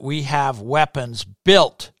publishing that we have weapons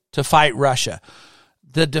built to fight Russia.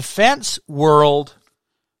 The defense world,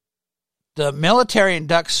 the military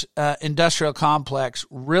industrial complex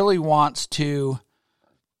really wants to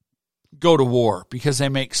go to war because they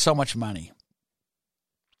make so much money.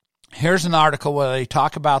 Here's an article where they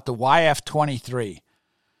talk about the YF-23.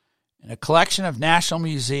 In a collection of National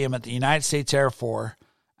Museum at the United States Air Force,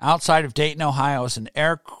 outside of Dayton, Ohio, is an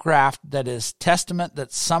aircraft that is testament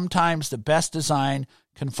that sometimes the best design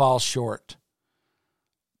can fall short.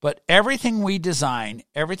 But everything we design,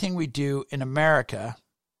 everything we do in America,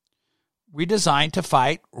 we design to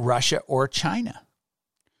fight Russia or China.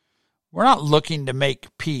 We're not looking to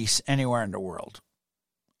make peace anywhere in the world.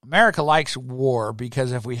 America likes war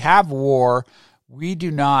because if we have war, we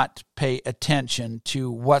do not pay attention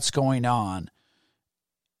to what's going on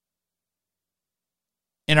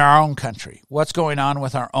in our own country, what's going on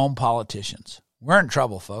with our own politicians. We're in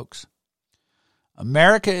trouble, folks.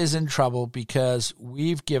 America is in trouble because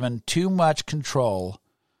we've given too much control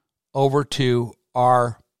over to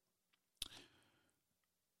our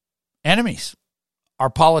enemies, our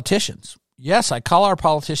politicians. Yes, I call our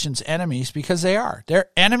politicians enemies because they are. They're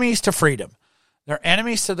enemies to freedom. They're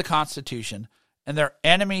enemies to the Constitution, and they're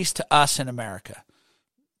enemies to us in America.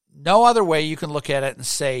 No other way you can look at it and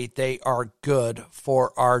say they are good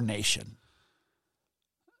for our nation.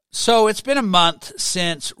 So it's been a month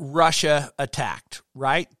since Russia attacked,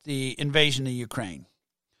 right? The invasion of Ukraine.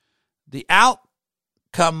 The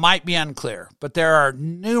outcome might be unclear, but there are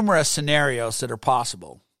numerous scenarios that are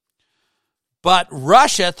possible. But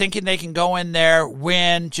Russia, thinking they can go in there,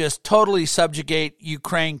 win, just totally subjugate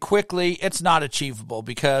Ukraine quickly, it's not achievable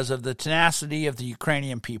because of the tenacity of the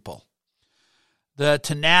Ukrainian people. The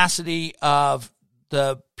tenacity of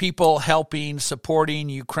the people helping, supporting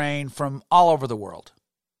Ukraine from all over the world.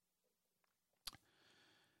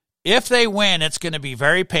 If they win, it's going to be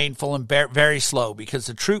very painful and very slow because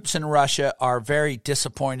the troops in Russia are very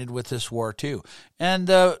disappointed with this war too. And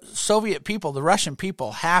the Soviet people, the Russian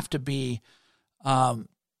people, have to be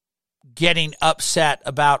getting upset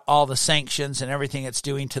about all the sanctions and everything it's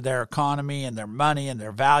doing to their economy and their money and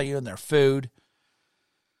their value and their food.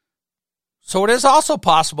 So it is also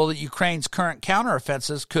possible that Ukraine's current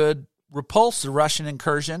counteroffensives could repulse the Russian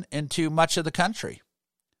incursion into much of the country.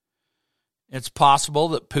 It's possible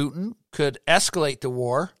that Putin could escalate the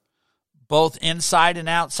war, both inside and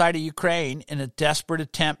outside of Ukraine, in a desperate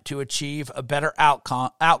attempt to achieve a better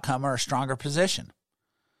outcome or a stronger position.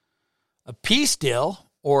 A peace deal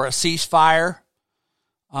or a ceasefire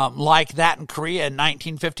like that in Korea in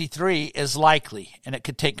 1953 is likely, and it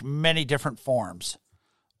could take many different forms.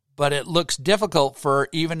 But it looks difficult for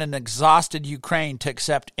even an exhausted Ukraine to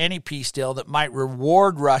accept any peace deal that might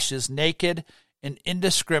reward Russia's naked and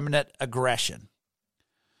indiscriminate aggression.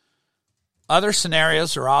 Other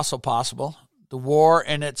scenarios are also possible. The war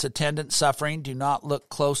and its attendant suffering do not look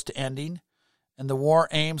close to ending, and the war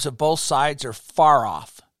aims of both sides are far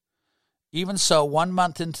off. Even so, 1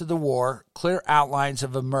 month into the war, clear outlines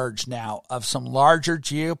have emerged now of some larger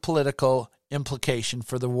geopolitical implication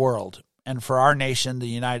for the world and for our nation, the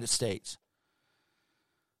United States.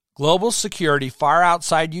 Global security far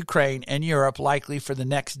outside Ukraine and Europe likely for the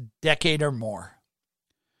next decade or more.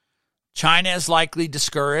 China is likely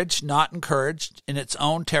discouraged, not encouraged, in its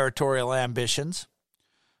own territorial ambitions.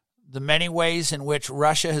 The many ways in which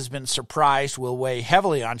Russia has been surprised will weigh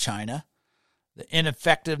heavily on China. The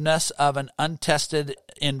ineffectiveness of an untested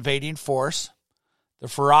invading force, the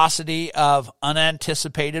ferocity of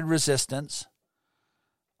unanticipated resistance,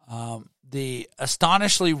 the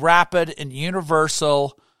astonishingly rapid and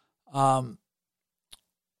universal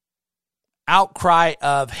outcry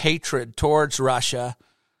of hatred towards Russia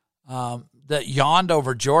that yawned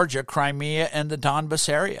over Georgia, Crimea, and the Donbas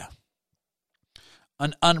area.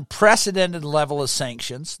 An unprecedented level of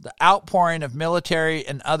sanctions, the outpouring of military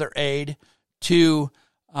and other aid to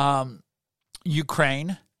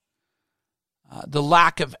Ukraine, the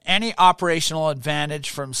lack of any operational advantage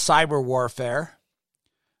from cyber warfare,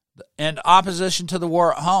 and opposition to the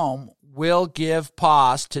war at home will give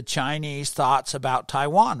pause to Chinese thoughts about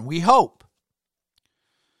Taiwan, we hope.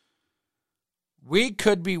 We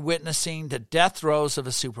could be witnessing the death throes of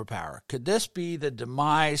a superpower. Could this be the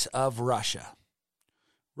demise of Russia?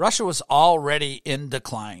 Russia was already in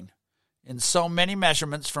decline in so many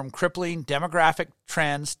measurements, from crippling demographic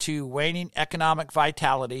trends to waning economic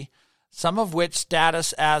vitality, some of which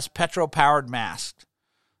status as petro-powered masked.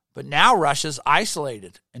 But now Russia's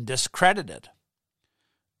isolated and discredited.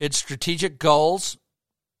 Its strategic goals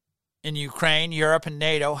in Ukraine, Europe, and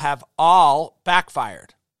NATO have all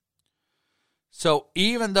backfired. So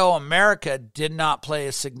even though America did not play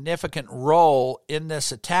a significant role in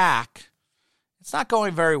this attack, it's not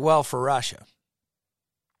going very well for Russia.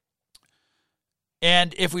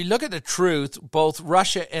 And if we look at the truth, both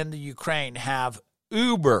Russia and the Ukraine have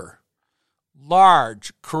uber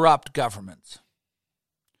large corrupt governments.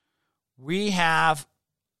 We have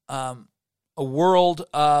a world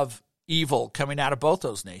of evil coming out of both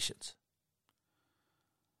those nations.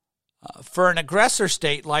 For an aggressor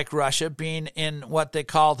state like Russia, being in what they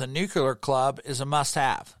call the nuclear club is a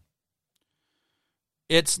must-have.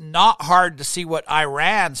 It's not hard to see what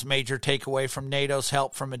Iran's major takeaway from NATO's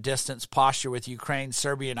help from a distance posture with Ukraine,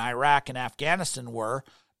 Serbia, and Iraq and Afghanistan were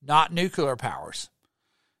not nuclear powers.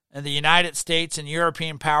 And the United States and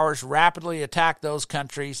European powers rapidly attacked those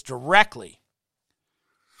countries directly.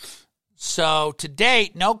 So, to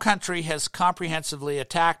date, no country has comprehensively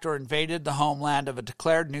attacked or invaded the homeland of a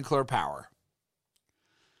declared nuclear power.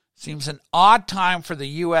 Seems an odd time for the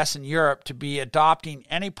U.S. and Europe to be adopting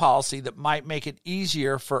any policy that might make it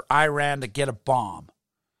easier for Iran to get a bomb.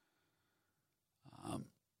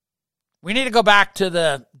 We need to go back to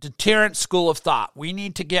the deterrent school of thought. We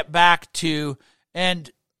need to get back to,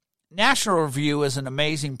 and National Review is an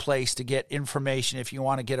amazing place to get information if you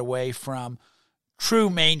want to get away from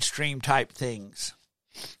true mainstream type things.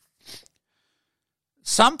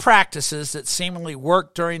 Some practices that seemingly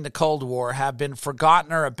worked during the Cold War have been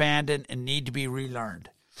forgotten or abandoned and need to be relearned.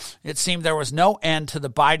 It seemed there was no end to the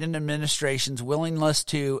Biden administration's willingness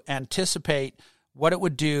to anticipate what it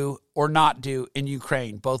would do or not do in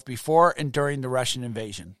Ukraine, both before and during the Russian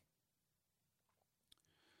invasion.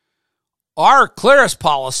 Our clearest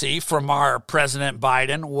policy from our President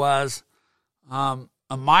Biden was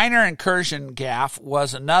a minor incursion gaffe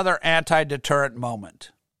was another anti-deterrent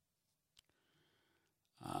moment.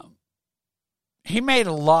 He made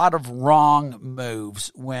a lot of wrong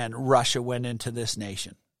moves when Russia went into this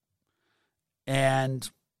nation. And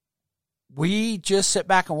we just sit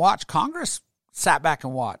back and watch. Congress sat back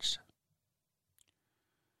and watched.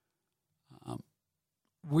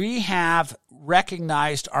 We have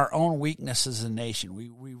recognized our own weakness as a nation.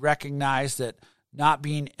 We recognize that not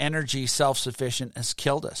being energy self-sufficient has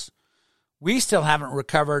killed us. We still haven't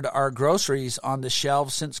recovered our groceries on the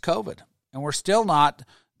shelves since COVID, and we're still not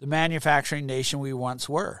the manufacturing nation we once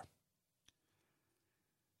were.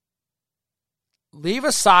 Leave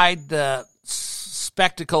aside the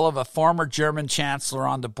spectacle of a former German chancellor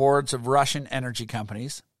on the boards of Russian energy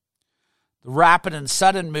companies, the rapid and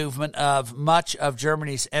sudden movement of much of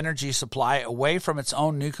Germany's energy supply away from its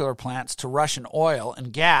own nuclear plants to Russian oil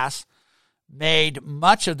and gas made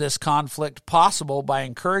much of this conflict possible by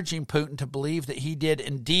encouraging Putin to believe that he did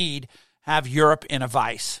indeed have Europe in a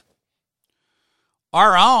vice.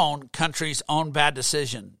 Our own country's own bad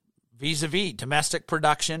decision, vis-a-vis domestic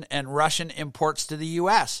production and Russian imports to the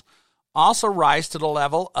U.S., also rise to the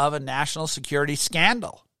level of a national security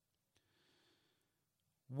scandal.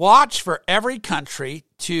 Watch for every country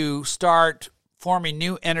to start forming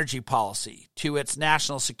new energy policy to its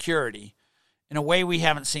national security in a way we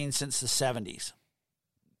haven't seen since the 70s.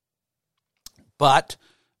 But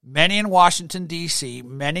many in Washington, D.C.,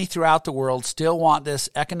 many throughout the world still want this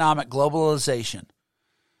economic globalization.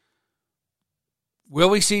 Will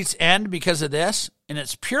we see its end because of this? In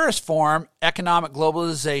its purest form, economic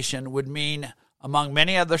globalization would mean, among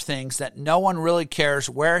many other things, that no one really cares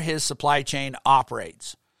where his supply chain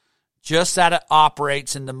operates, just that it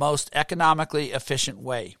operates in the most economically efficient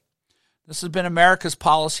way. This has been America's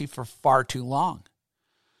policy for far too long.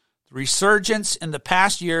 The resurgence in the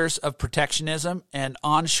past years of protectionism and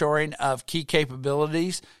onshoring of key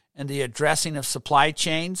capabilities and the addressing of supply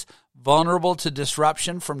chains vulnerable to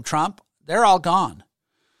disruption from Trump, they're all gone.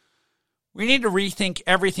 We need to rethink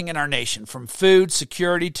everything in our nation, from food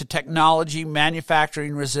security to technology.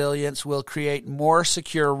 Manufacturing resilience will create more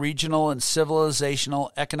secure regional and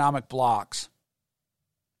civilizational economic blocks.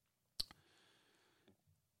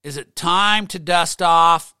 Is it time to dust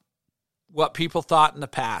off what people thought in the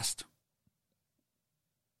past?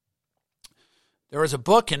 There was a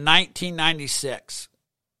book in 1996.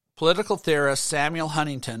 Political theorist Samuel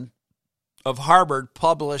Huntington of Harvard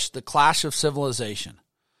published The Clash of Civilization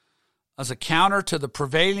as a counter to the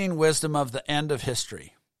prevailing wisdom of the end of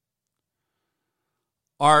history.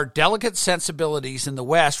 Our delicate sensibilities in the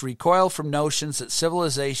West recoil from notions that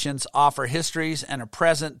civilizations offer histories and a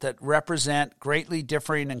present that represent greatly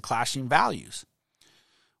differing and clashing values,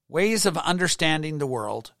 ways of understanding the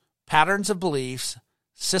world, patterns of beliefs,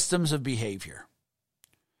 systems of behavior.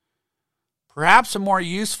 Perhaps a more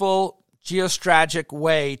useful geostrategic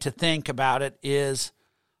way to think about it is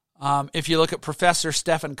if you look at Professor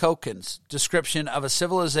Stephen Koken's description of a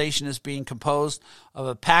civilization as being composed of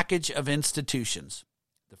a package of institutions.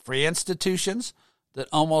 The free institutions that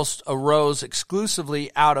almost arose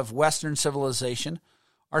exclusively out of Western civilization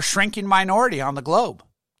are a shrinking minority on the globe,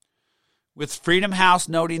 with Freedom House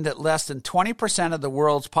noting that less than 20% of the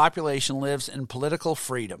world's population lives in political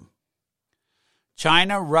freedom.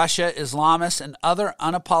 China, Russia, Islamists, and other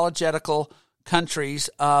unapologetical countries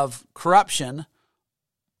of corruption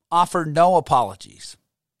offer no apologies.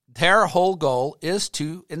 Their whole goal is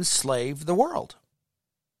to enslave the world.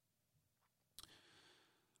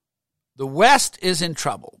 The West is in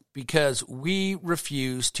trouble because we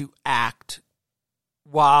refuse to act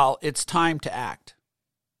while it's time to act.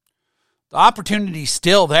 The opportunity is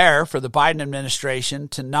still there for the Biden administration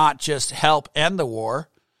to not just help end the war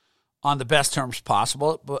on the best terms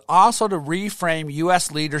possible, but also to reframe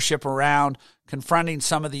U.S. leadership around confronting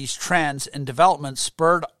some of these trends and developments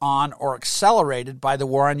spurred on or accelerated by the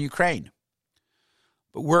war on Ukraine.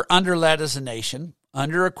 But we're under-led as a nation,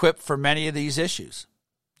 under-equipped for many of these issues.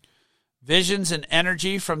 Visions and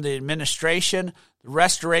energy from the administration, the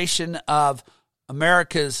restoration of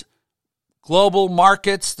America's global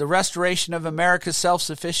markets, the restoration of America's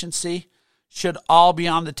self-sufficiency should all be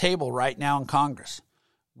on the table right now in Congress.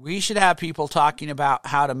 We should have people talking about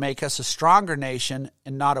how to make us a stronger nation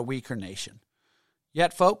and not a weaker nation.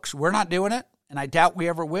 Yet, folks, we're not doing it, and I doubt we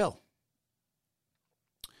ever will.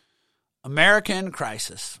 America in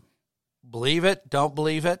crisis. Believe it, don't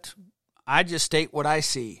believe it. I just state what I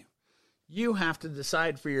see. You have to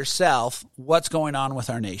decide for yourself what's going on with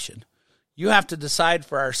our nation. You have to decide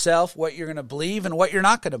for yourself what you're going to believe and what you're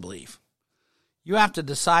not going to believe. You have to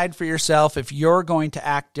decide for yourself if you're going to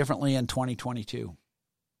act differently in 2022.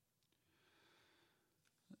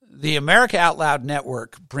 The America Out Loud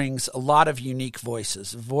Network brings a lot of unique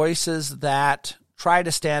voices, voices that try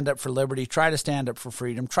to stand up for liberty, try to stand up for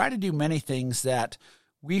freedom, try to do many things that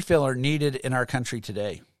we feel are needed in our country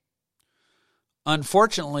today.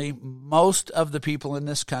 Unfortunately, most of the people in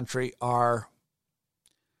this country are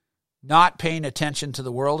not paying attention to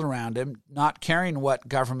the world around him, not caring what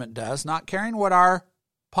government does, not caring what our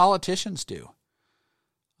politicians do.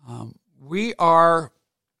 We are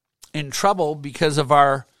in trouble because of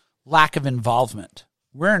our lack of involvement.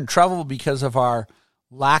 We're in trouble because of our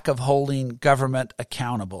lack of holding government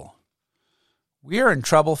accountable. We are in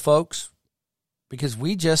trouble, folks, because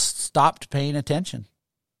we just stopped paying attention.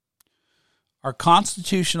 Our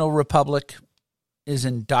constitutional republic is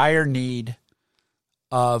in dire need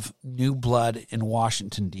of new blood in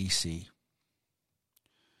Washington, D.C.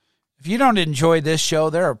 If you don't enjoy this show,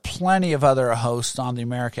 there are plenty of other hosts on the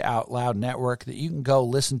America Out Loud network that you can go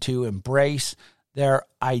listen to, embrace their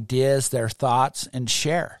ideas, their thoughts, and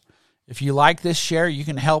share. If you like this, share. You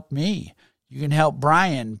can help me. You can help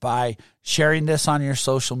Brian by sharing this on your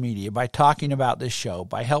social media, by talking about this show,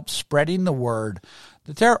 by help spreading the word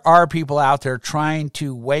that there are people out there trying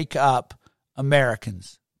to wake up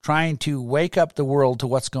Americans, trying to wake up the world to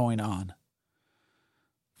what's going on.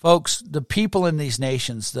 Folks, the people in these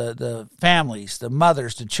nations, the families, the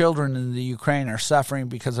mothers, the children in the Ukraine are suffering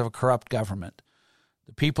because of a corrupt government.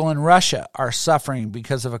 The people in Russia are suffering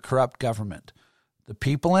because of a corrupt government. The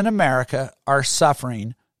people in America are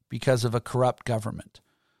suffering because of a corrupt government.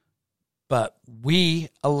 But we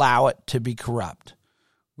allow it to be corrupt.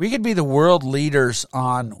 We could be the world leaders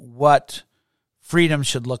on what freedom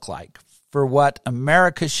should look like, for what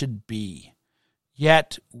America should be.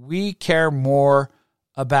 Yet we care more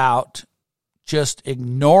about just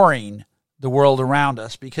ignoring the world around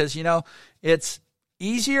us because, it's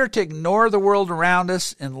easier to ignore the world around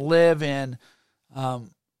us and live in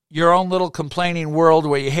your own little complaining world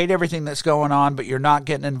where you hate everything that's going on, but you're not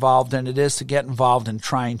getting involved than it is to get involved and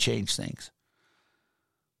try and change things.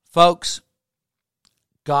 Folks,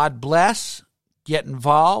 God bless. Get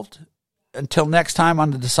involved. Until next time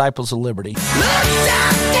on the Disciples of Liberty. Look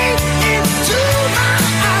down into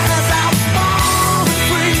my